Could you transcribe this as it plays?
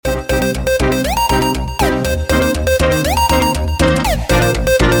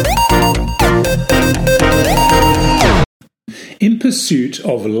pursuit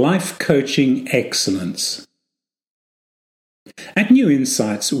of life coaching excellence. At New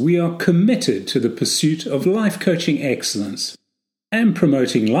Insights, we are committed to the pursuit of life coaching excellence and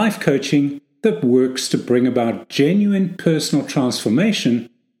promoting life coaching that works to bring about genuine personal transformation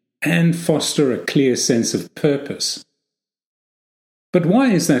and foster a clear sense of purpose. But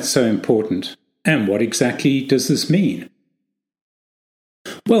why is that so important, and what exactly does this mean?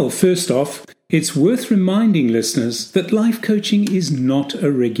 Well, first off, it's worth reminding listeners that life coaching is not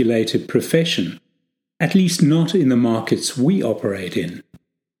a regulated profession, at least not in the markets we operate in.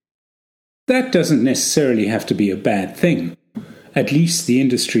 That doesn't necessarily have to be a bad thing. At least the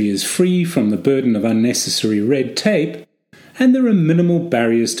industry is free from the burden of unnecessary red tape, and there are minimal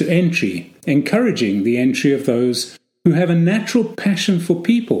barriers to entry, encouraging the entry of those who have a natural passion for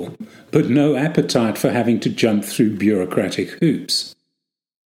people, but no appetite for having to jump through bureaucratic hoops.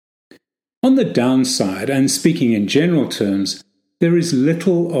 On the downside, and speaking in general terms, there is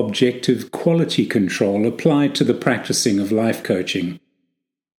little objective quality control applied to the practicing of life coaching.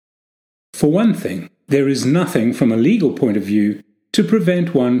 For one thing, there is nothing from a legal point of view to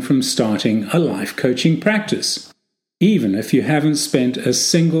prevent one from starting a life coaching practice, even if you haven't spent a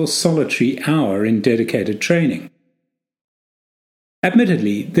single solitary hour in dedicated training.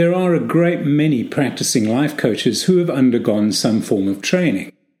 Admittedly, there are a great many practicing life coaches who have undergone some form of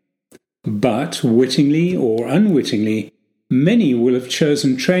training. But, wittingly or unwittingly, many will have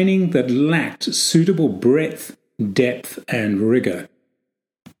chosen training that lacked suitable breadth, depth, and rigor.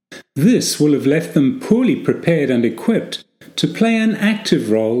 This will have left them poorly prepared and equipped to play an active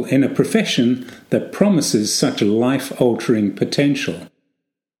role in a profession that promises such life-altering potential.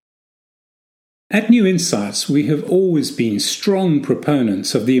 At New Insights, we have always been strong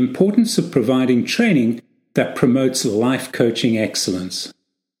proponents of the importance of providing training that promotes life coaching excellence.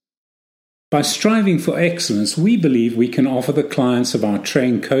 By striving for excellence, we believe we can offer the clients of our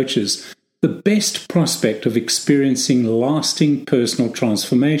trained coaches the best prospect of experiencing lasting personal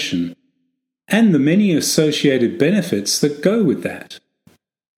transformation and the many associated benefits that go with that.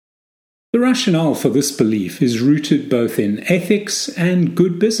 The rationale for this belief is rooted both in ethics and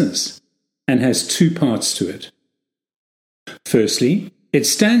good business, and has two parts to it. Firstly, it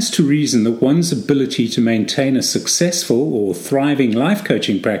stands to reason that one's ability to maintain a successful or thriving life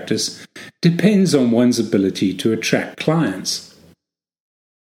coaching practice depends on one's ability to attract clients.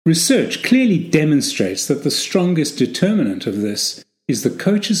 Research clearly demonstrates that the strongest determinant of this is the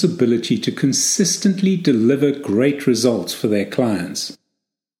coach's ability to consistently deliver great results for their clients.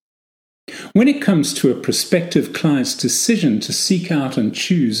 When it comes to a prospective client's decision to seek out and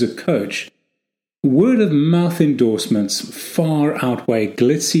choose a coach, word-of-mouth endorsements far outweigh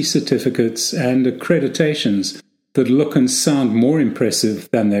glitzy certificates and accreditations that look and sound more impressive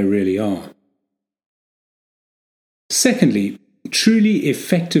than they really are. Secondly, truly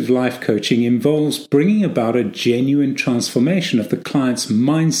effective life coaching involves bringing about a genuine transformation of the client's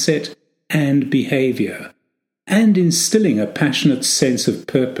mindset and behavior, and instilling a passionate sense of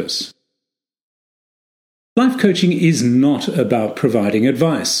purpose. Life coaching is not about providing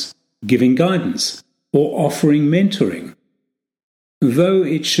advice, giving guidance, or offering mentoring. Though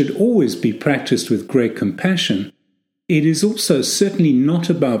it should always be practiced with great compassion, it is also certainly not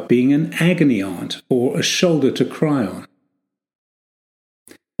about being an agony aunt or a shoulder to cry on.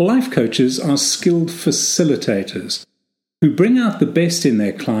 Life coaches are skilled facilitators who bring out the best in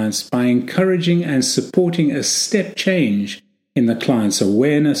their clients by encouraging and supporting a step change in the client's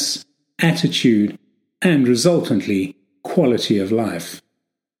awareness, attitude, and resultantly, quality of life.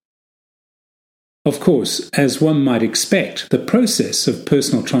 Of course, as one might expect, the process of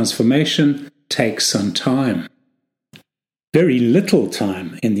personal transformation takes some time. Very little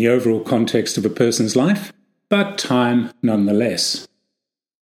time in the overall context of a person's life, but time nonetheless.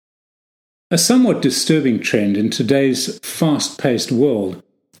 A somewhat disturbing trend in today's fast-paced world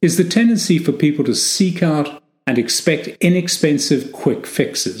is the tendency for people to seek out and expect inexpensive quick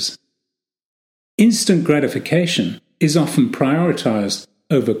fixes. Instant gratification is often prioritized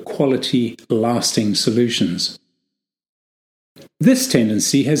over quality, lasting solutions. This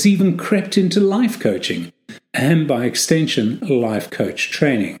tendency has even crept into life coaching, and by extension, life coach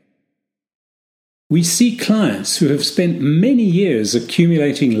training. We see clients who have spent many years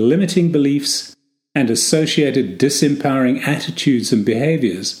accumulating limiting beliefs and associated disempowering attitudes and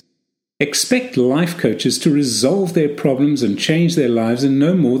behaviors expect life coaches to resolve their problems and change their lives in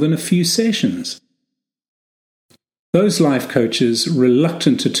no more than a few sessions. Those life coaches,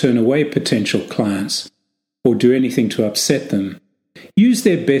 reluctant to turn away potential clients or do anything to upset them, use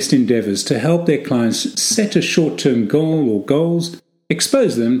their best endeavors to help their clients set a short-term goal or goals,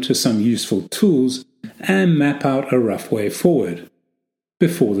 expose them to some useful tools, and map out a rough way forward.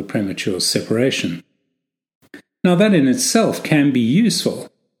 before the premature separation. Now, that in itself can be useful,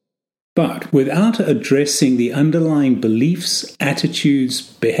 but without addressing the underlying beliefs, attitudes,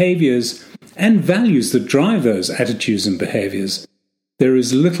 behaviors, and values that drive those attitudes and behaviors, there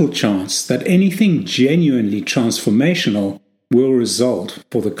is little chance that anything genuinely transformational will result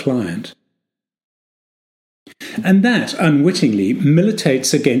for the client. And that, unwittingly,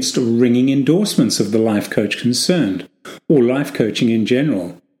 militates against ringing endorsements of the life coach concerned, or life coaching in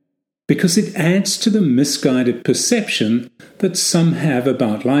general, because it adds to the misguided perception that some have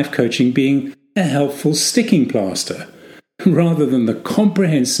about life coaching being a helpful sticking plaster, rather than the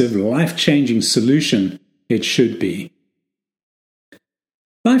comprehensive, life-changing solution it should be.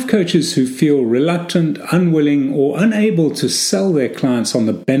 Life coaches who feel reluctant, unwilling, or unable to sell their clients on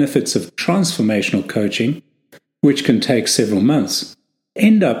the benefits of transformational coaching, which can take several months,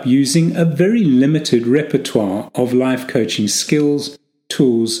 end up using a very limited repertoire of life coaching skills,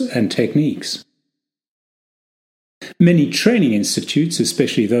 tools, and techniques. Many training institutes,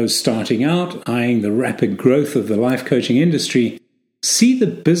 especially those starting out, eyeing the rapid growth of the life coaching industry, see the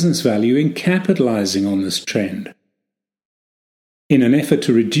business value in capitalizing on this trend. In an effort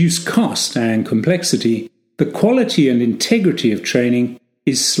to reduce cost and complexity, the quality and integrity of training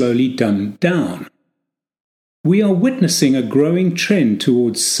is slowly dumbed down. We are witnessing a growing trend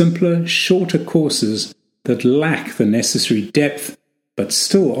towards simpler, shorter courses that lack the necessary depth but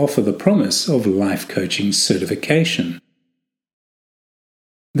still offer the promise of life coaching certification.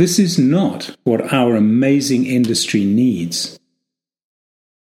 This is not what our amazing industry needs.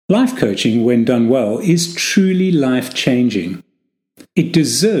 Life coaching, when done well, is truly life-changing. It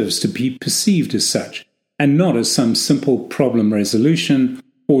deserves to be perceived as such, and not as some simple problem resolution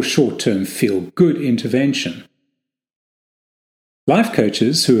or short-term feel-good intervention. Life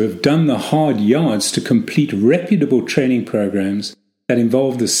coaches who have done the hard yards to complete reputable training programs that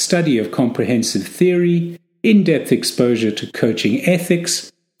involve the study of comprehensive theory, in-depth exposure to coaching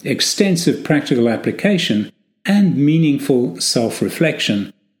ethics, extensive practical application, and meaningful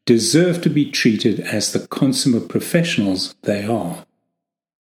self-reflection deserve to be treated as the consummate professionals they are.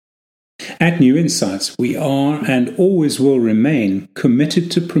 At New Insights, we are and always will remain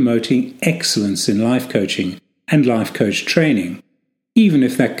committed to promoting excellence in life coaching and life coach training, even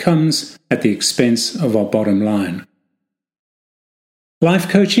if that comes at the expense of our bottom line. Life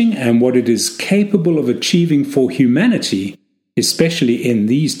coaching and what it is capable of achieving for humanity, especially in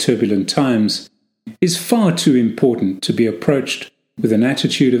these turbulent times, is far too important to be approached with an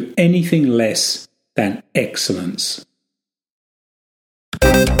attitude of anything less than excellence.